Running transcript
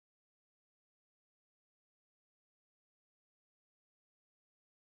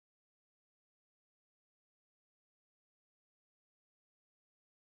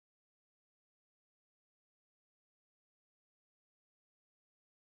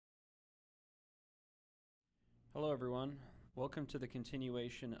Hello everyone. Welcome to the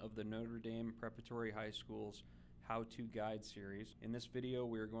continuation of the Notre Dame Preparatory High School's How-To Guide series. In this video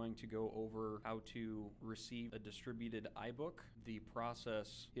we are going to go over how to receive a distributed iBook. The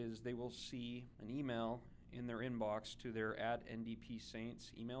process is they will see an email in their inbox to their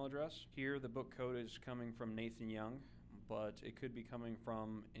 @NDP-Saints email address. Here the book code is coming from Nathan Young, but it could be coming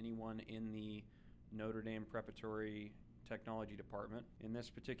from anyone in the Notre Dame Preparatory Technology Department. In this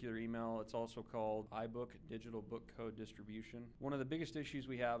particular email, it's also called iBook Digital Book Code Distribution. One of the biggest issues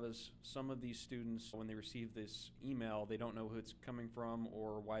we have is some of these students, when they receive this email, they don't know who it's coming from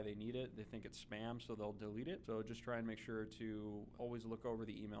or why they need it. They think it's spam, so they'll delete it. So just try and make sure to always look over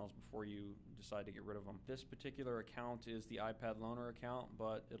the emails before you decide to get rid of them. This particular account is the iPad loaner account,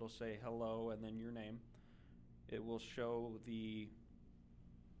 but it'll say hello and then your name. It will show the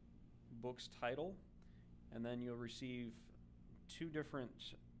book's title, and then you'll receive two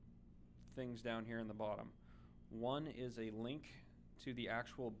different things down here in the bottom. One is a link to the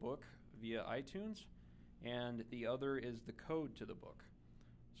actual book via iTunes, and the other is the code to the book.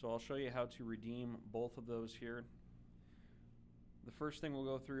 So I'll show you how to redeem both of those here. The first thing we'll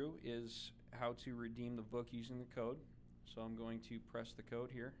go through is how to redeem the book using the code. So I'm going to press the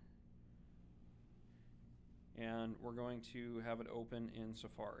code here, and we're going to have it open in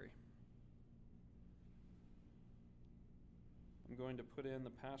Safari. I'm going to put in the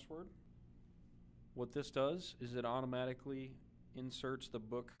password. What this does is it automatically inserts the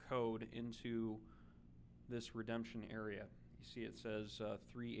book code into this redemption area. You see it says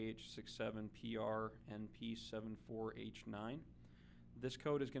 3H67PR NP74H9. This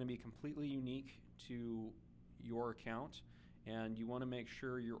code is going to be completely unique to your account, and you want to make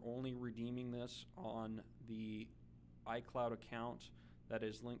sure you're only redeeming this on the iCloud account that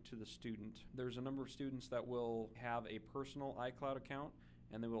is linked to the student. There's a number of students that will have a personal iCloud account,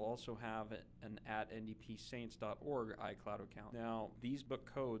 and they will also have an @ndpsaints.org iCloud account. Now, these book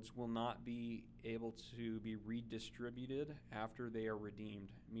codes will not be able to be redistributed after they are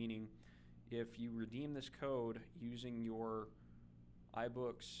redeemed, meaning if you redeem this code using your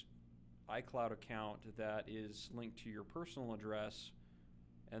iBook's iCloud account that is linked to your personal address,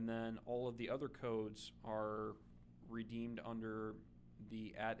 and then all of the other codes are redeemed under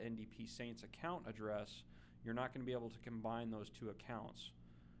the @NDP-Saints account address, you're not going to be able to combine those two accounts.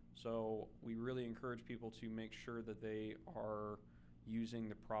 So we really encourage people to make sure that they are using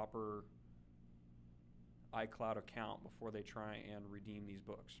the proper iCloud account before they try and redeem these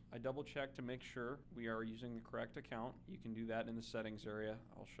books. I double check to make sure we are using the correct account. You can do that in the settings area.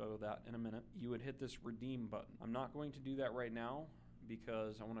 I'll show that in a minute. You would hit this redeem button. I'm not going to do that right now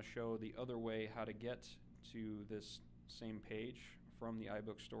because I want to show the other way how to get to this same page from the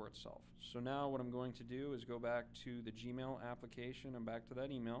iBook store itself. So now what I'm going to do is go back to the Gmail application and back to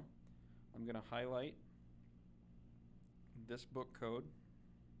that email. I'm going to highlight this book code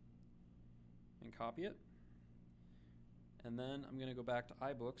and copy it. And then I'm going to go back to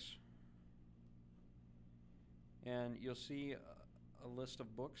iBooks, and you'll see a list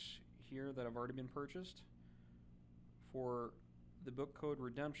of books here that have already been purchased. For the book code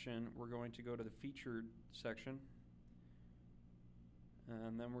redemption, we're going to go to the featured section,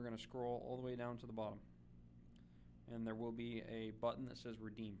 and then we're going to scroll all the way down to the bottom, and there will be a button that says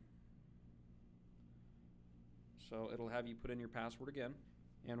redeem. So it'll have you put in your password again,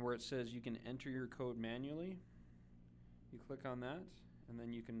 and where it says you can enter your code manually, you click on that, and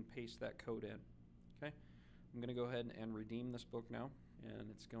then you can paste that code in. Okay, I'm going to go ahead and redeem this book now, and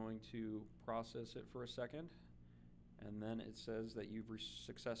it's going to process it for a second, and then it says that you've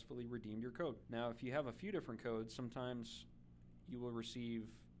successfully redeemed your code. Now if you have a few different codes, sometimes you will receive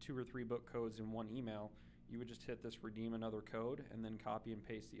 2 or 3 book codes in one email. You would just hit this redeem another code and then copy and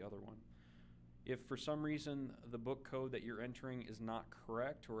paste the other one. If for some reason the book code that you're entering is not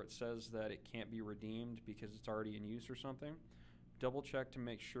correct, or it says that it can't be redeemed because it's already in use or something, double check to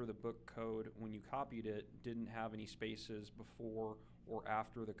make sure the book code, when you copied it, didn't have any spaces before or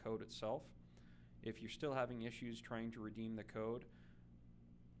after the code itself. If you're still having issues trying to redeem the code,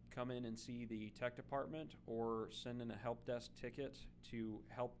 come in and see the tech department or send in a help desk ticket to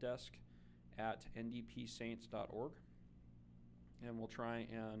helpdesk@ndpsaints.org, and we'll try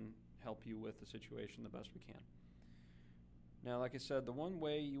and help you with the situation the best we can. Now, like I said, the one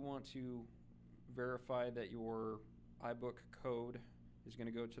way you want to verify that your iBook code is going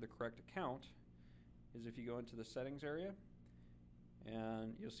to go to the correct account is if you go into the settings area,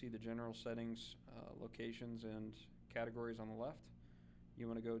 and you'll see the general settings, locations and categories on the left. You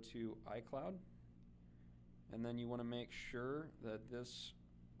want to go to iCloud, and then you want to make sure that this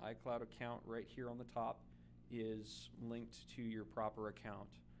iCloud account right here on the top is linked to your proper account.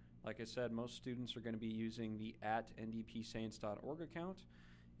 Like I said, most students are going to be using the @ndpsaints.org account.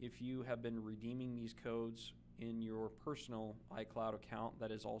 If you have been redeeming these codes in your personal iCloud account,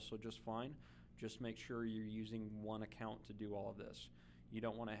 that is also just fine. Just make sure you're using one account to do all of this. You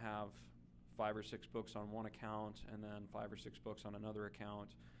don't want to have 5 or 6 books on one account and then 5 or 6 books on another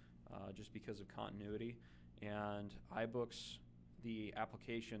account just because of continuity. And iBooks, the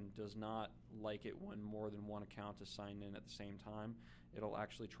application, does not like it when more than one account is signed in at the same time. It'll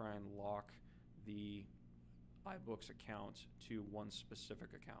actually try and lock the iBooks account to one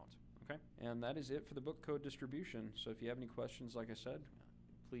specific account. Okay, and that is it for the book code distribution. So if you have any questions, like I said,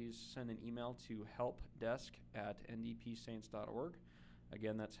 please send an email to helpdesk@ndpsaints.org.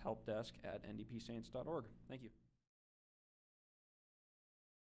 Again, that's helpdesk@ndpsaints.org. Thank you.